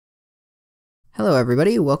Hello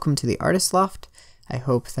everybody, welcome to the Artist Loft. I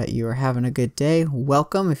hope that you are having a good day.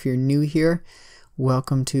 Welcome if you're new here.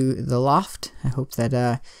 Welcome to the loft. I hope that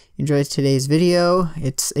you enjoyed today's video.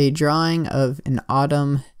 It's a drawing of an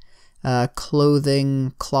autumn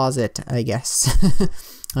clothing closet, I guess.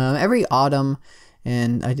 Every autumn,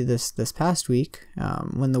 and I did this past week,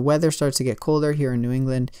 when the weather starts to get colder here in New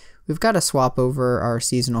England, we've got to swap over our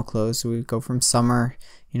seasonal clothes. So we go from summer,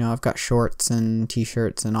 I've got shorts and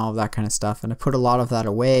t-shirts and all of that kind of stuff, and I put a lot of that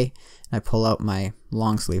away. And I pull out my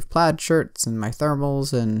long sleeve plaid shirts and my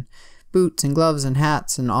thermals and boots and gloves and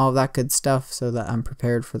hats and all of that good stuff so that I'm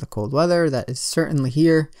prepared for the cold weather that is certainly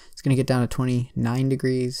here. It's going to get down to 29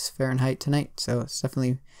 degrees Fahrenheit tonight, so it's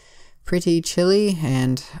definitely pretty chilly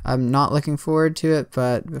and I'm not looking forward to it,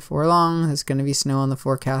 but before long there's going to be snow on the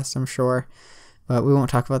forecast, I'm sure. But we won't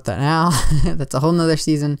talk about that now. That's a whole nother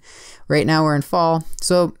season. Right now we're in fall.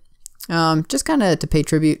 So just kind of to pay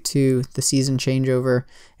tribute to the season changeover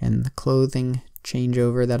and the clothing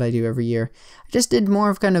changeover that I do every year. I just did more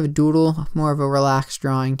of kind of a doodle, more of a relaxed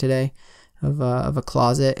drawing today of a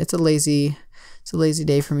closet. It's a lazy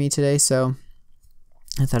day for me today, so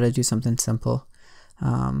I thought I'd do something simple.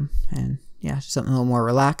 And yeah, just something a little more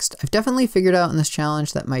relaxed. I've definitely figured out in this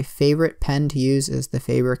challenge that my favorite pen to use is the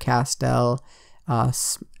Faber Castell. I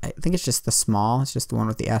think it's just the small. It's just the one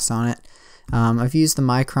with the S on it. I've used the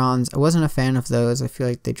microns. I wasn't a fan of those. I feel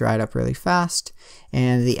like they dried up really fast.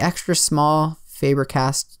 And the extra small Faber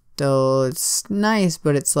Castell, it's nice,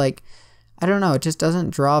 but it's like, I don't know, it just doesn't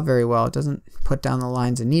draw very well. It doesn't put down the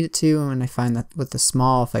lines I need it to. And I find that with the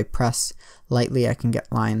small, if I press lightly, I can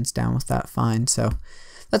get lines down with that fine. So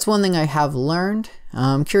that's one thing I have learned.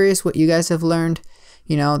 I'm curious what you guys have learned.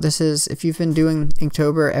 This is, if you've been doing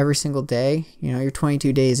Inktober every single day, you're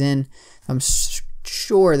 22 days in, I'm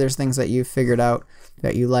sure there's things that you've figured out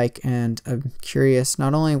that you like, and I'm curious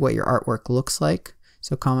not only what your artwork looks like,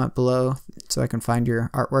 so comment below so I can find your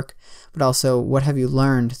artwork, but also what have you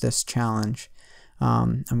learned this challenge.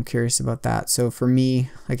 I'm curious about that. So for me,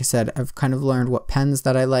 like I said, I've kind of learned what pens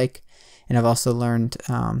that I like, and I've also learned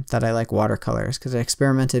that I like watercolors because I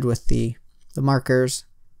experimented with the markers.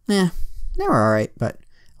 They were alright, but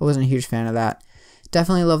I wasn't a huge fan of that.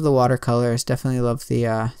 Definitely love the watercolors. Definitely love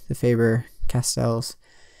the Faber Castells.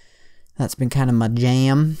 That's been kind of my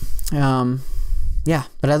jam. Yeah,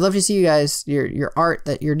 but I'd love to see you guys, your art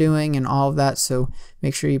that you're doing and all of that. So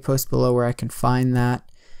make sure you post below where I can find that.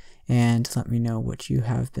 And let me know what you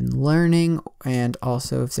have been learning. And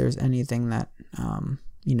also if there's anything that,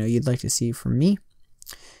 you'd like to see from me.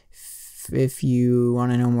 If you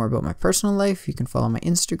want to know more about my personal life, you can follow my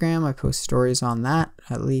Instagram. I post stories on that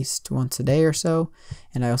at least once a day or so.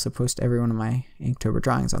 And I also post every one of my Inktober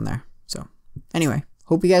drawings on there. So anyway,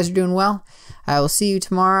 hope you guys are doing well. I will see you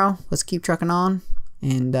tomorrow. Let's keep trucking on.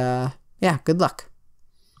 And yeah, good luck.